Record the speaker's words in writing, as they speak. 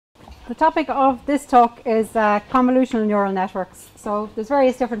The topic of this talk is convolutional neural networks. So there's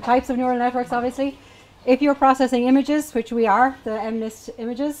various different types of neural networks, obviously. If you're processing images, which we are, the MNIST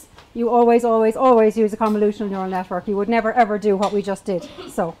images, you always use a convolutional neural network. You would never ever do what we just did.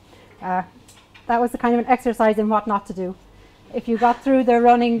 So that was the kind of an exercise in what not to do. If you got through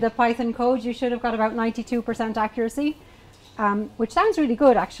running the Python code, you should have got about 92% accuracy, which sounds really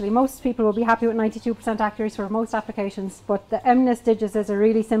good, actually. Most people will be happy with 92% accuracy for most applications, but the MNIST digits is a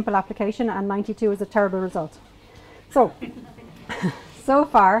really simple application, and 92 is a terrible result. So, so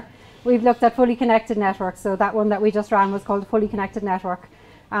far, we've looked at fully connected networks. So that one that we just ran was called a fully connected network.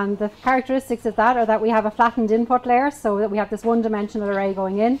 And the characteristics of that are that we have a flattened input layer, so that we have this one-dimensional array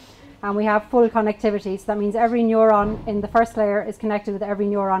going in, and we have full connectivity. So that means every neuron in the first layer is connected with every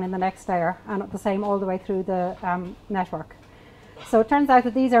neuron in the next layer, and the same all the way through the network. So it turns out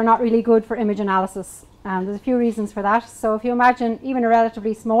that these are not really good for image analysis. There's a few reasons for that. So if you imagine even a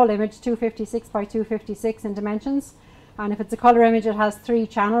relatively small image, 256 by 256 in dimensions, and if it's a color image, it has 3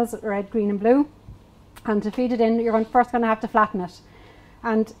 channels, red, green and blue. And to feed it in, you're first going to have to flatten it.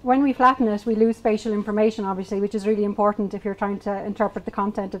 And when we flatten it, we lose spatial information, obviously, which is really important if you're trying to interpret the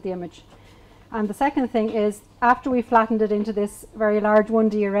content of the image. And the second thing is, after we've flattened it into this very large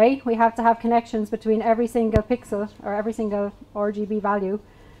 1D array, we have to have connections between every single pixel, or every single RGB value,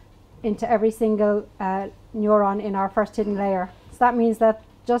 into every single neuron in our first hidden layer. So that means that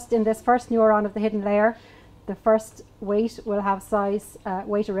just in this first neuron of the hidden layer, the first weight will have size,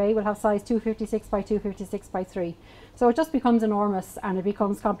 weight array will have size 256 by 256 by 3. So it just becomes enormous, and it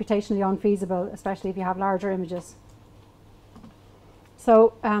becomes computationally unfeasible, especially if you have larger images.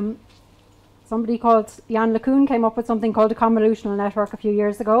 So somebody called Jan LeCun came up with something called a convolutional network a few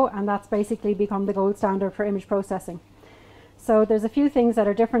years ago, and that's basically become the gold standard for image processing. So there's a few things that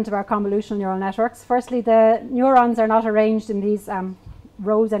are different about convolutional neural networks. Firstly, the neurons are not arranged in these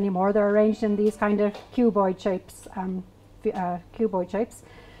rows anymore. They're arranged in these kind of cuboid shapes.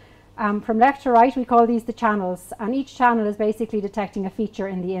 From left to right, we call these the channels, and each channel is basically detecting a feature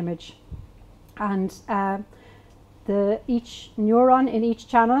in the image. And each neuron in each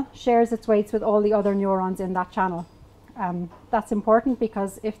channel shares its weights with all the other neurons in that channel. That's important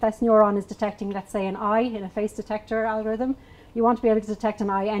because if this neuron is detecting, let's say, an eye in a face detector algorithm, you want to be able to detect an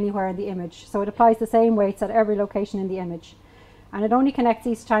eye anywhere in the image. So it applies the same weights at every location in the image. And it only connects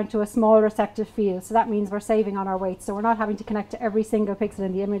each time to a small receptive field. So that means we're saving on our weights. So we're not having to connect to every single pixel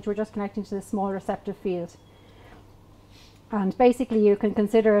in the image. We're just connecting to this small receptive field. And basically, you can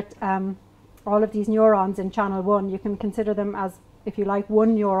consider it, all of these neurons in channel 1, you can consider them as, if you like,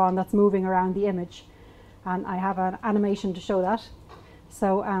 one neuron that's moving around the image. And I have an animation to show that.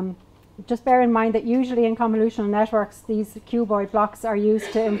 So just bear in mind that usually in convolutional networks, these cuboid blocks are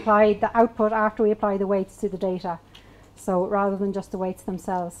used to imply the output after we apply the weights to the data. So rather than just the weights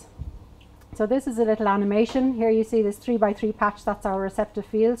themselves. So this is a little animation. Here you see this 3 by 3 patch, that's our receptive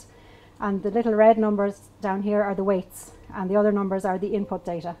field. And the little red numbers down here are the weights, and the other numbers are the input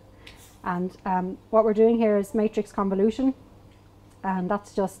data. And what we're doing here is matrix convolution. And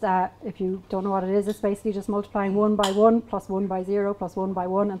that's just, if you don't know what it is, it's basically just multiplying 1 by 1 plus 1 by 0 plus 1 by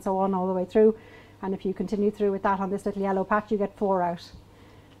 1 and so on all the way through. And if you continue through with that on this little yellow patch, you get 4 out.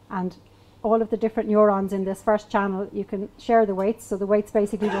 And all of the different neurons in this first channel, you can share the weights. So the weights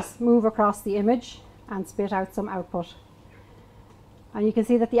basically just move across the image and spit out some output. And you can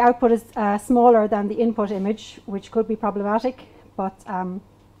see that the output is smaller than the input image, which could be problematic, but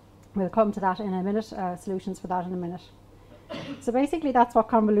we'll come to that in a minute, solutions for that in a minute. So basically that's what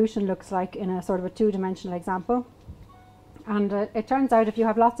convolution looks like in a sort of a 2-dimensional example. And it turns out if you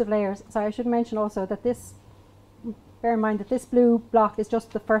have lots of layers, so I should mention also that this, bear in mind that this blue block is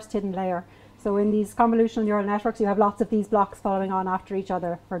just the first hidden layer. So in these convolutional neural networks, you have lots of these blocks following on after each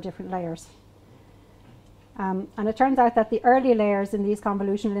other for different layers. And it turns out that the early layers in these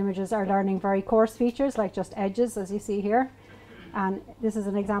convolutional images are learning very coarse features, like just edges, as you see here. And this is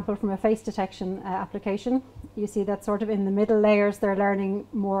an example from a face detection application. You see that sort of in the middle layers, they're learning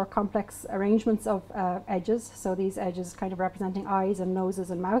more complex arrangements of edges. So these edges kind of representing eyes and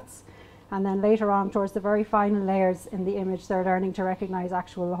noses and mouths. And then later on, towards the very final layers in the image, they're learning to recognize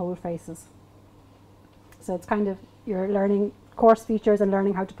actual whole faces. So it's kind of, you're learning coarse features and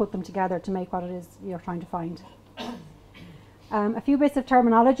learning how to put them together to make what it is you're trying to find. A few bits of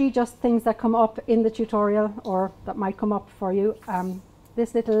terminology, just things that come up in the tutorial or that might come up for you.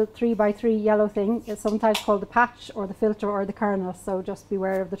 This little 3 by 3 yellow thing is sometimes called the patch or the filter or the kernel, so just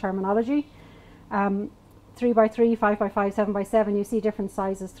beware of the terminology. 3 by 3, 5 by 5, 7 by 7, you see different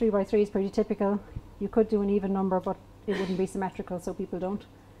sizes. 3 by 3 is pretty typical. You could do an even number, but it wouldn't be symmetrical, so people don't.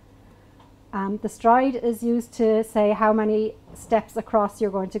 The stride is used to say how many steps across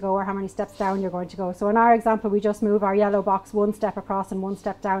you're going to go or how many steps down you're going to go. So in our example, we just move our yellow box 1 step across and 1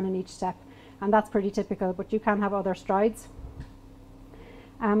 step down in each step. And that's pretty typical, but you can have other strides.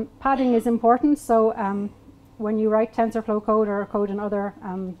 Padding is important. So when you write TensorFlow code or code in other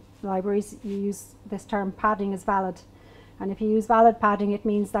libraries, you use this term padding is valid. And if you use valid padding, it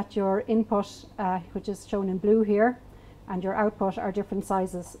means that your input, which is shown in blue here, and your output are different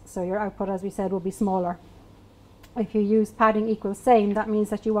sizes. So your output, as we said, will be smaller. If you use padding equals same, that means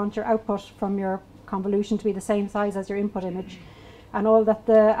that you want your output from your convolution to be the same size as your input image. And all that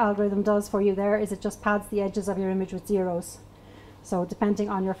the algorithm does for you there is it just pads the edges of your image with zeros. So depending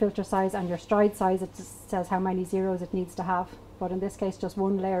on your filter size and your stride size, it just says how many zeros it needs to have. But in this case, just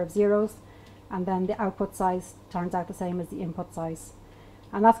 1 layer of zeros, and then the output size turns out the same as the input size.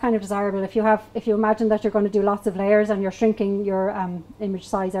 And that's kind of desirable. If you imagine that you're going to do lots of layers and you're shrinking your image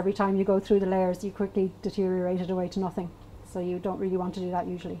size every time you go through the layers, you quickly deteriorate it away to nothing. So you don't really want to do that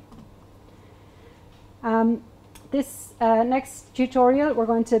usually. This next tutorial, we're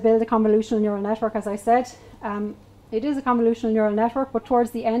going to build a convolutional neural network, as I said. It is a convolutional neural network, but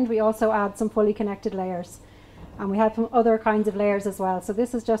towards the end we also add some fully connected layers. And we have some other kinds of layers as well. So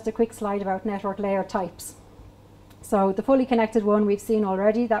this is just a quick slide about network layer types. So the fully connected one we've seen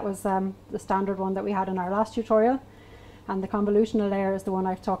already. That was the standard one that we had in our last tutorial. And the convolutional layer is the one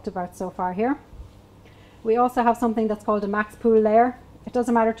I've talked about so far here. We also have something that's called a max pool layer. It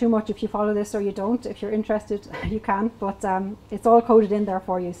doesn't matter too much if you follow this or you don't. If you're interested, you can, but it's all coded in there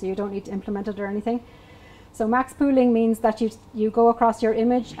for you, so you don't need to implement it or anything. So max pooling means that you go across your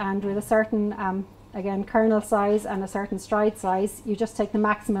image, and with a certain again, kernel size and a certain stride size, you just take the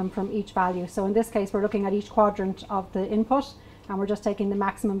maximum from each value. So in this case, we're looking at each quadrant of the input, and we're just taking the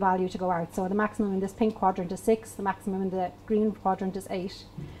maximum value to go out. So the maximum in this pink quadrant is 6, the maximum in the green quadrant is 8.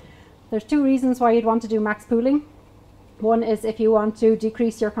 There's 2 reasons why you'd want to do max pooling. One is if you want to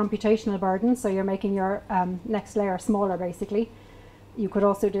decrease your computational burden, so you're making your next layer smaller, basically. You could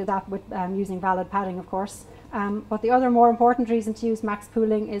also do that with using valid padding, of course. But the other more important reason to use max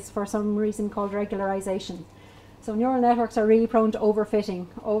pooling is for some reason called regularization. So neural networks are really prone to overfitting.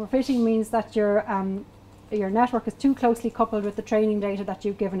 Overfitting means that your network is too closely coupled with the training data that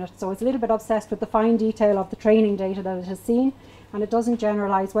you've given it. So it's a little bit obsessed with the fine detail of the training data that it has seen, and it doesn't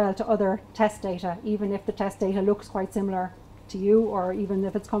generalize well to other test data, even if the test data looks quite similar to you, or even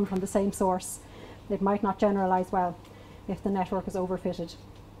if it's come from the same source. It might not generalize well if the network is overfitted.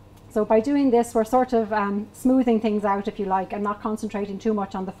 So by doing this, we're sort of smoothing things out, if you like, and not concentrating too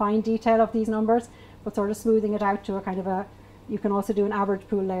much on the fine detail of these numbers, but sort of smoothing it out to a kind of a, you can also do an average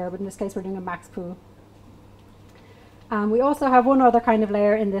pool layer, but in this case we're doing a max pool. We also have one other kind of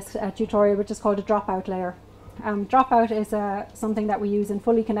layer in this tutorial, which is called a dropout layer. Dropout is something that we use in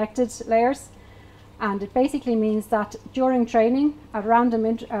fully connected layers, and it basically means that during training, at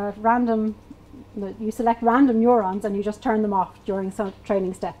you select random neurons and you just turn them off during some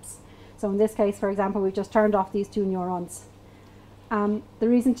training steps. So in this case, for example, we've just turned off these 2 neurons. The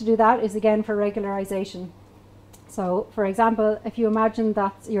reason to do that is again for regularization. So for example, if you imagine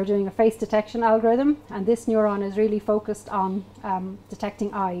that you're doing a face detection algorithm and this neuron is really focused on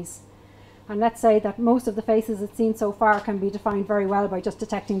detecting eyes. And let's say that most of the faces it's seen so far can be defined very well by just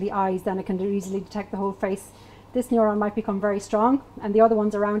detecting the eyes, then it can easily detect the whole face. This neuron might become very strong, and the other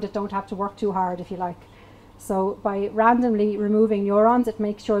ones around it don't have to work too hard, if you like. So by randomly removing neurons, it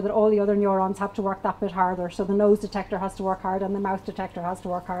makes sure that all the other neurons have to work that bit harder. So the nose detector has to work hard and the mouth detector has to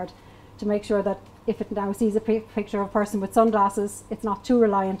work hard to make sure that if it now sees a picture of a person with sunglasses, it's not too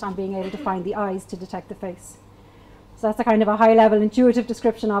reliant on being able to find the eyes to detect the face. So that's a kind of a high-level intuitive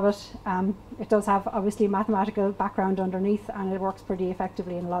description of it. It does have obviously a mathematical background underneath, and it works pretty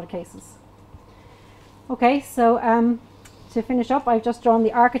effectively in a lot of cases. Okay, so to finish up, I've just drawn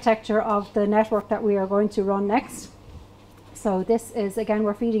the architecture of the network that we are going to run next. So this is, again,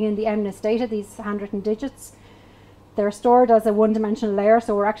 we're feeding in the MNIST data, these handwritten digits. They're stored as a one-dimensional layer,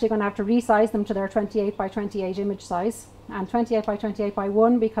 so we're actually going to have to resize them to their 28 by 28 image size. And 28 by 28 by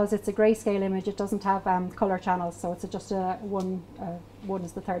 1, because it's a grayscale image, it doesn't have color channels, so it's just a one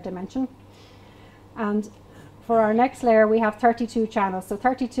is the 3rd dimension. And for our next layer, we have 32 channels. So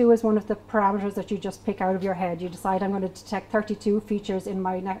 32 is one of the parameters that you just pick out of your head. You decide, I'm going to detect 32 features in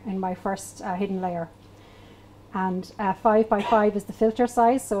my first hidden layer. And 5 by 5 is the filter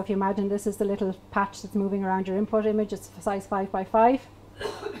size. So if you imagine this is the little patch that's moving around your input image, it's size 5 by 5.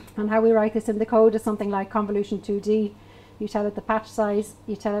 And how we write this in the code is something like convolution 2D. You tell it the patch size,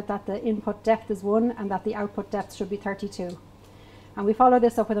 you tell it that the input depth is 1 and that the output depth should be 32. And we follow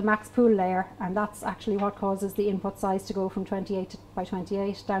this up with a max pool layer, and that's actually what causes the input size to go from 28 by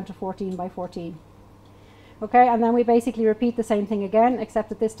 28 down to 14 by 14. Okay, and then we basically repeat the same thing again, except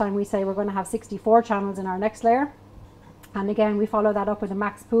that this time we say we're going to have 64 channels in our next layer. And again, we follow that up with a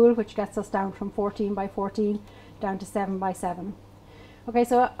max pool, which gets us down from 14 by 14 down to 7 by 7. Okay,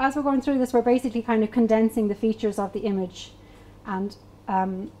 so as we're going through this, we're basically kind of condensing the features of the image. And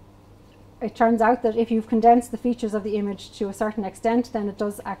it turns out that if you've condensed the features of the image to a certain extent, then it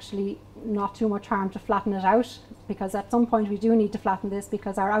does actually not too much harm to flatten it out, because at some point we do need to flatten this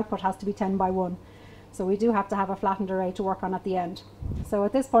because our output has to be 10 by 1. So we do have to have a flattened array to work on at the end. So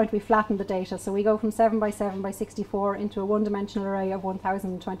at this point we flatten the data. So we go from 7 by 7 by 64 into a one-dimensional array of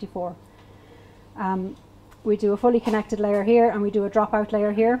 1024. We do a fully connected layer here, and we do a dropout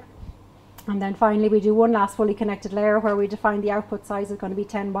layer here. And then finally we do one last fully connected layer where we define the output size is going to be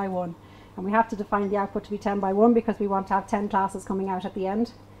 10 by 1. And we have to define the output to be 10 by 1 because we want to have 10 classes coming out at the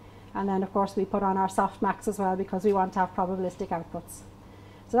end. And then of course we put on our softmax as well because we want to have probabilistic outputs.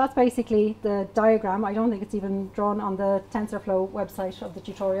 So that's basically the diagram. I don't think it's even drawn on the TensorFlow website of the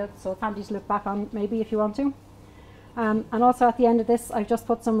tutorial, so it's handy to look back on maybe if you want to. And also at the end of this, I've just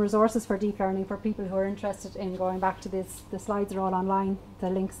put some resources for deep learning for people who are interested in going back to this. The slides are all online. The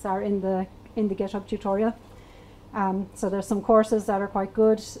links are in the GitHub tutorial. So there's some courses that are quite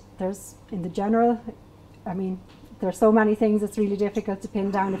good. There's in the general, I mean, there's so many things, it's really difficult to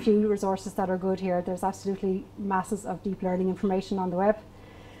pin down a few resources that are good here. There's absolutely masses of deep learning information on the web.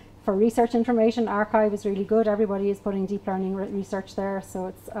 For research information, Archive is really good. Everybody is putting deep learning research there, so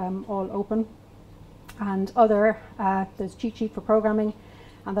it's all open. And there's cheat sheet for programming.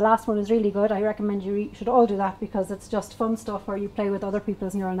 And the last one is really good. I recommend you should all do that because it's just fun stuff where you play with other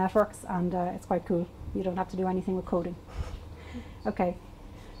people's neural networks, and it's quite cool. You don't have to do anything with coding. Okay,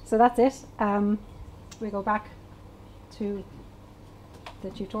 so that's it. We go back to the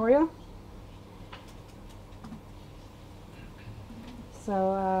tutorial.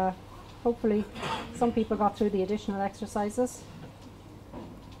 So hopefully some people got through the additional exercises.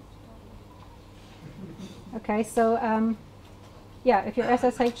 Okay, so yeah, if your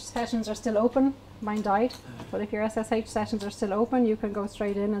SSH sessions are still open, mine died, but if your SSH sessions are still open, you can go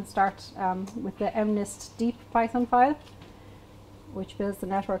straight in and start with the mnist deep Python file, which builds the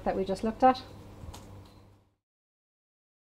network that we just looked at.